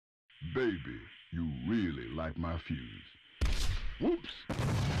Baby, you really like my fuse. Whoops!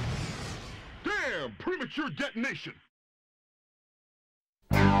 Damn! Premature detonation!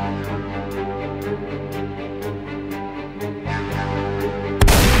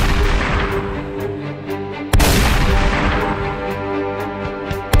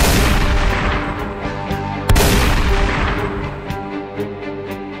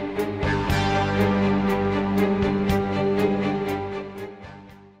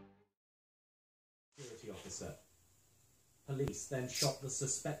 Officer. Police then shot the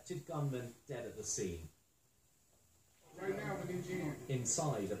suspected gunman dead at the scene. Right now, we need you.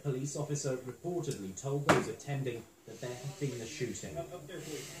 Inside, a police officer reportedly told those attending that there had been a shooting. Up there,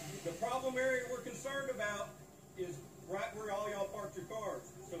 please. The problem area we're concerned about is right where all y'all parked your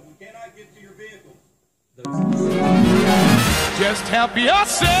cars, so we cannot get to your vehicles. Just help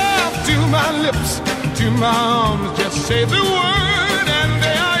yourself to my lips, to my arms. Just say the word and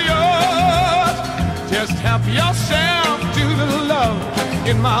they are yours. Just help yourself to the love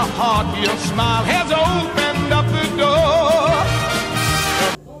in my heart. Your smile has opened up the door.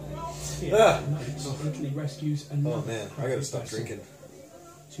 Rescues oh man, I gotta stop drinking.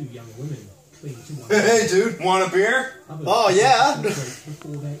 Two young women cling to one. Hey dude, want a beer? Oh yeah.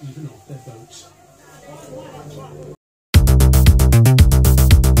 Before they're even off their boats.